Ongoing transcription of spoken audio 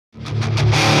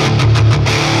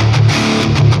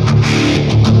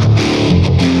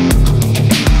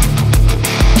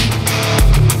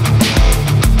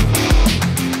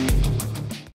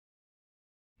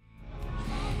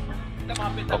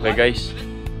Okay guys,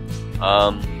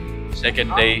 second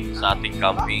day sa ating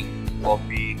camping,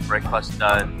 coffee, breakfast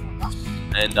done,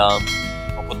 and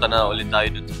papunta na ulit tayo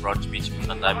dun sa Browns Beach.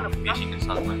 Punta tayo mag-fishing ng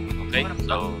salmon. Okay,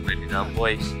 so ready na ang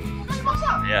boys.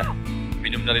 Yeah,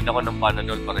 minom na rin ako ng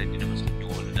Panadol para hindi na masakit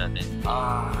yung ulo natin.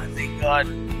 Thank God,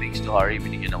 thanks to Harry,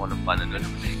 binigyan ako ng Panadol.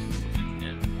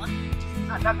 Yeah.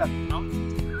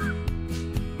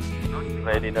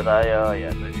 Ready na tayo.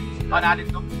 Yeah, ready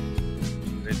na.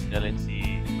 Ready na rin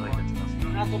si Loyd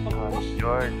at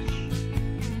George.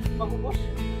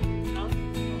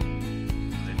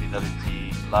 Ready na rin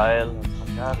si Lyle at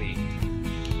Gary.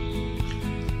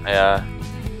 Kaya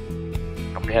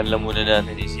kapihan lang muna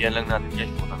natin. Isiyan lang natin guys.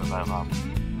 Punta na tayo kapag.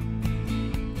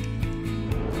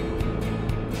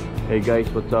 Hey guys,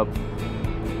 what's up?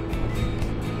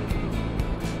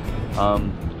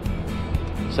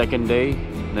 Second day.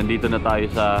 Nandito na tayo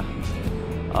sa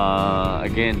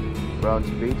again, Browns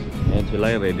Beach. Ayan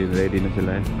sila, ready na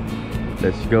sila.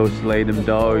 Let's go slay them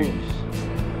dogs.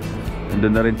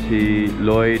 Nandun na rin si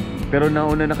Loyd. Pero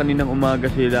nauna na kaninang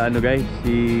umaga sila, ano guys,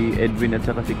 si Edwin at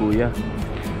saka si Kuya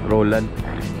Roland.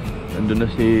 Nandun na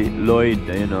si Loyd,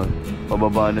 ayun o,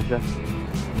 pababa na siya.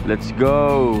 Let's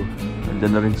go.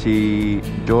 Nandun na rin si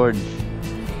George.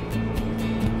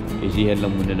 Isihan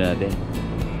lang muna natin.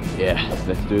 Yeah,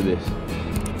 let's do this.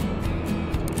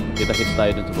 Kita-kits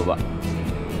tayo dun sa baba.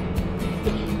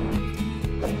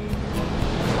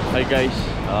 Hi guys,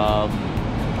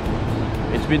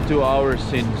 it's been 2 hours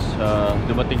since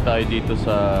dumating tayo dito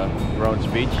sa Browns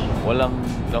Beach. Walang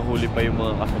nahuli pa yung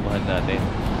mga kasamahan natin.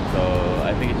 So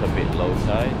I think it's a bit low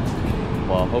tide.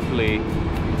 Well, hopefully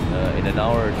in an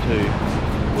hour or two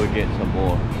we'll get some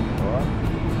more. Alright,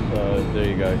 so there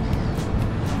you go.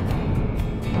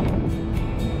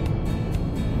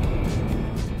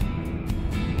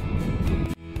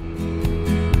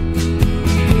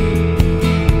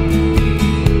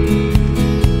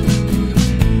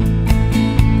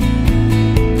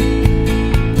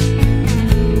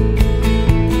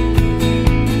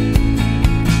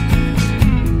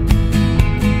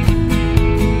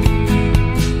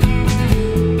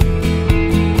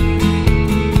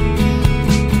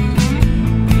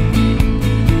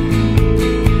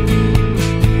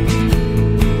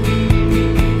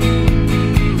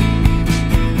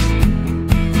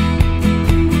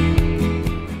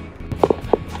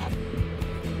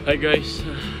 Hi guys,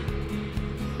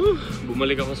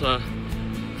 bumalik ako sa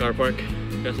car park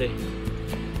kasi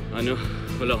ano,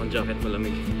 wala akong jacket,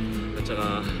 malamig at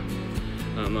saka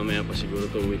mamaya pa siguro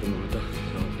to uwi itong mga to.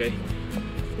 So okay,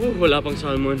 wala pang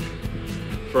salmon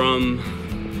from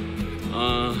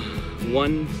 1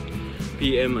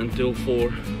 PM until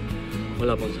 4.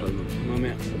 Wala pang salmon,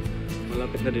 mamaya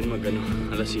malapit na din mag ano,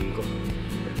 alas 5.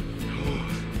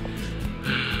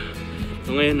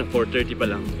 So ngayon na 4:30 pa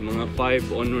lang, mga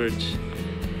 5 onwards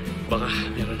baka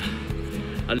meron na.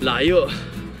 Ang layo,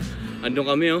 andun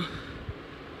kami oh,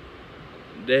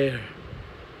 there,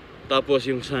 tapos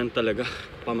yung sun talaga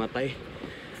pamatay.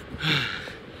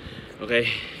 Okay,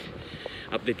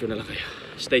 update ko na lang kayo,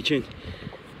 stay tuned.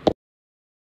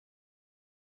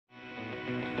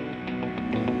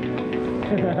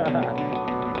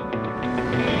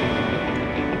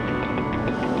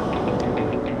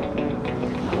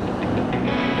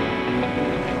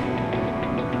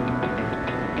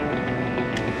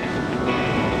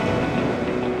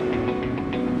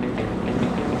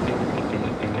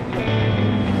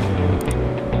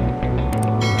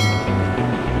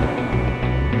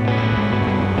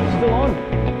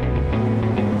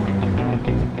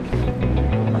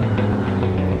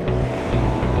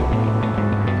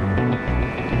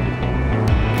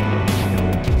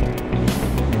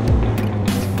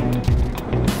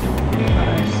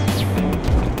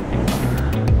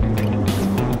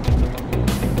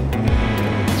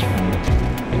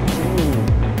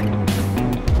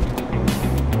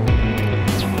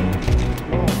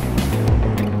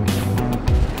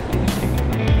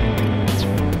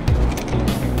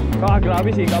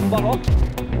 Grabe si Gamba ko.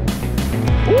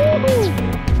 Woohoo!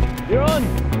 You're on!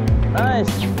 Nice!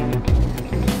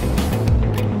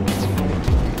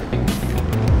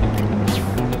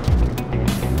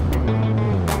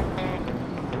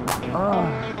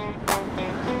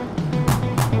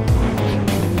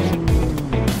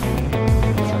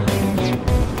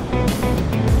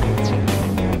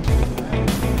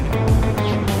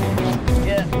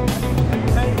 Yeah.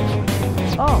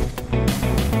 Oh!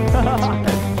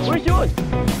 Where's yours?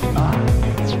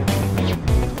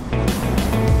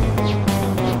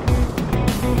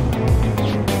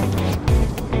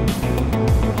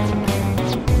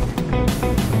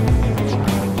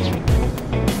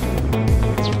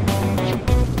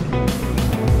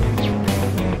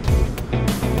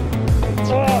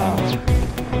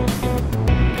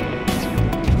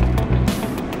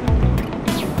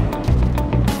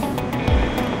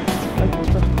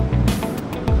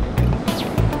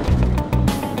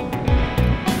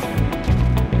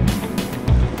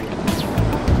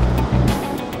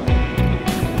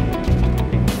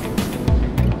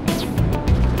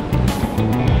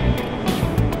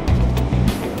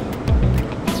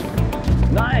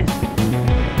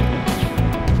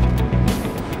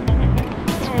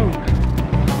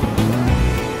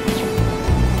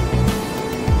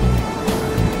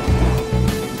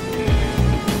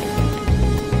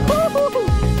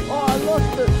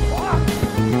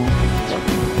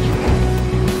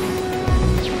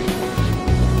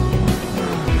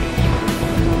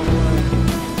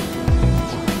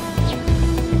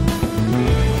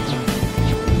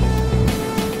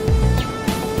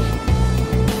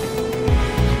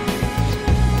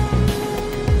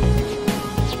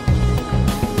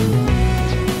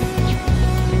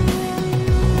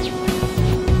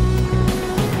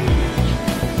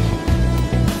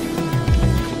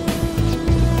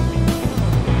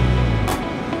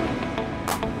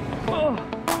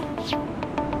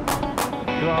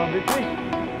 Grabe ito eh.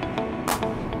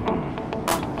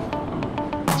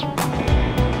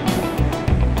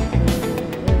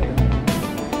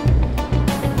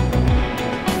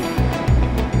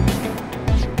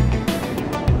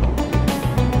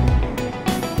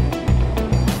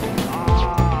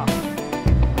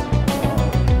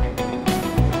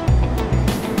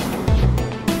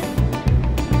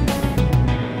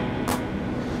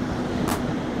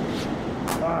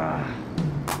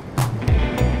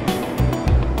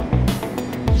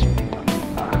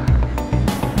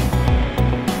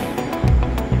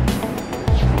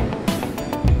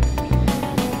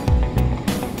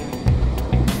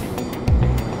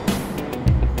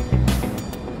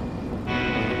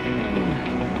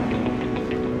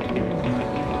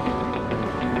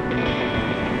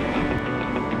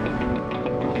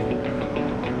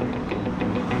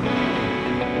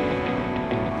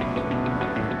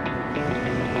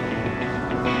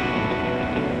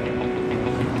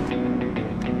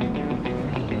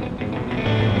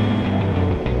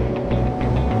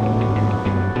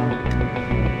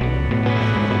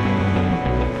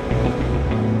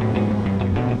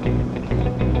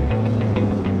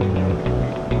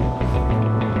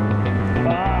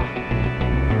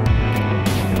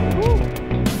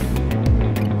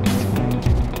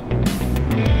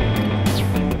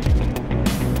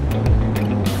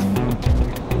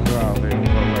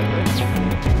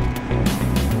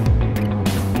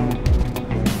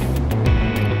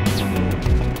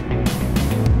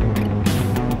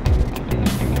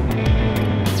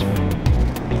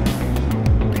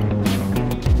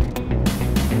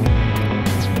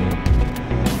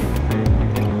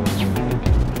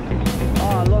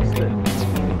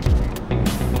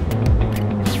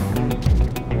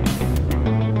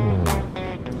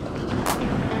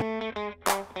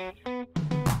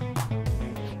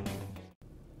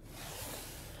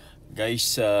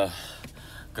 Guys,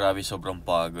 grabe sobrang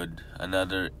pagod.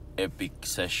 Another epic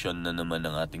session na naman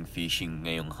ng ating fishing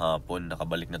ngayong hapon.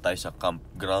 Nakabalik na tayo sa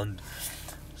campground,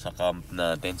 sa camp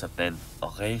natin, sa tent.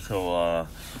 Okay, so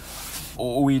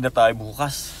uuwi na tayo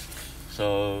bukas.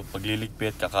 So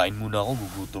pagliligpit, kakain muna ako,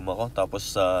 gugutom ako.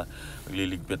 Tapos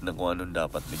pagliligpit na kung anong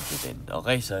dapat ligpitin.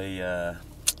 Okay, so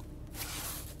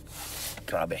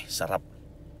grabe, sarap.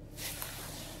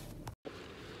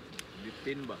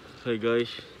 Bitin ba? Hi guys,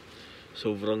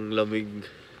 sobrang lamig.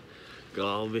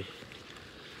 Grabe,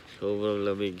 sobrang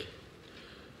lamig.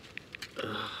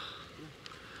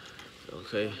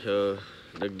 Okay,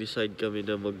 nag-decide kami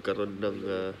na magkaroon ng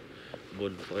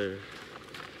bonfire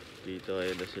dito.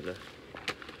 Ayan na sila.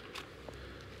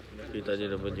 Kita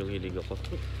niyo naman yung hiling ako.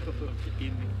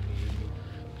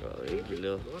 Grabe,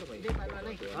 gila.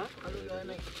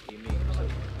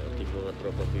 Ating mga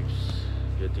tropa pigs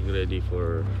getting ready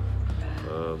for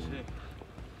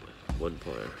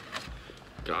bonfire.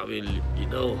 Grabe, you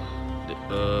know,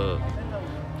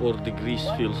 4 degrees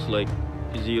feels like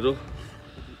 0.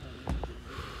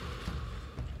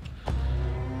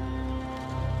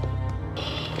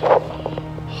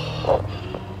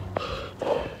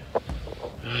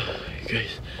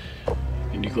 Guys,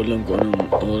 hindi ko alam kung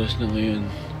anong oras na ngayon,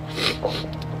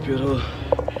 pero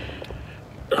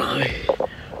ay,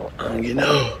 ang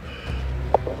ginaw.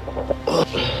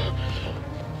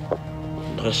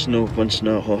 Naka-snow pants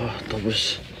na ako,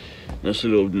 tapos nasa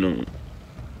loob ng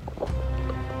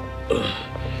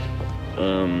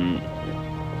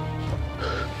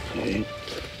okay.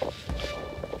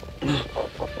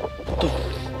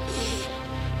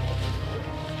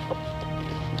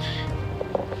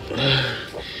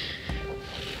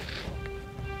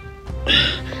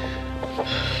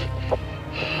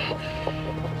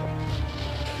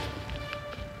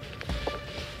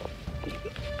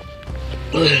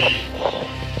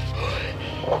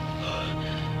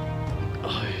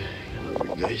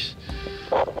 Guys,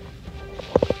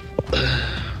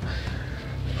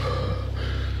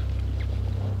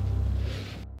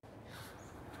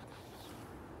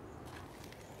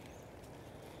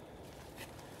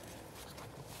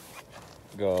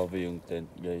 grabe yung tent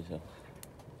guys,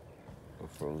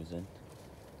 frozen.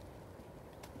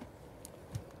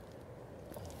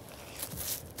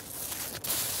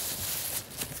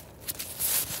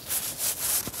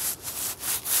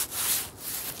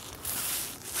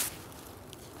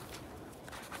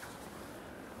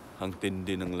 Ang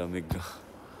tindi ng lamig.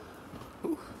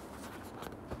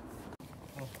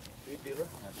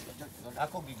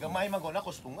 Ako gigamay magon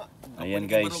ako stunga. Ayan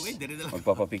guys,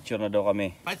 magpapapicture na daw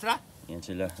kami. Fights ra? Ayan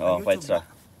sila. Oh, fights ra.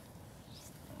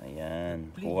 Ayan,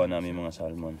 kuha namin mga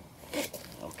salmon.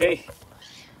 Okay.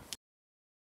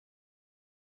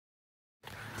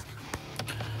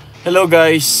 Hello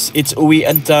guys, it's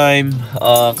uwian time.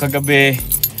 Kagabi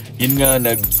yun nga,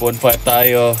 nag-bonfire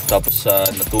tayo, tapos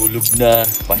natulog na,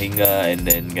 pahinga, and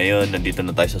then ngayon nandito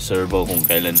na tayo sa servo kung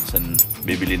kailan saan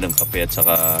bibili ng kape at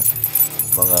saka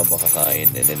mga makakain,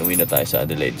 and then uwi na tayo sa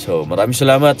Adelaide. So maraming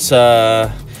salamat sa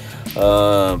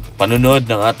panunod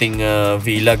ng ating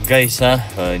vlog, guys, ha.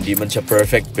 Hindi man siya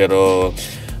perfect, pero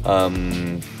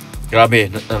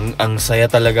grabe, ang saya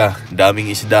talaga.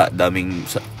 Daming isda, daming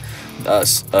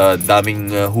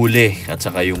huli, at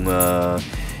saka yung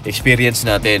experience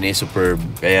natin superb.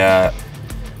 Kaya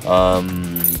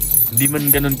hindi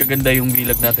man ganun kaganda yung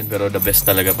vlog natin, pero the best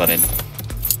talaga pa rin.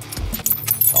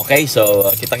 Okay,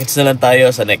 so kita-kits na lang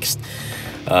tayo sa next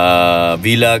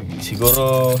vlog,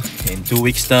 siguro in 2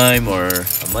 weeks time or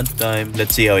a month time.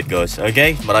 Let's see how it goes.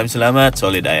 Okay, maraming salamat.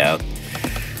 Solideye out.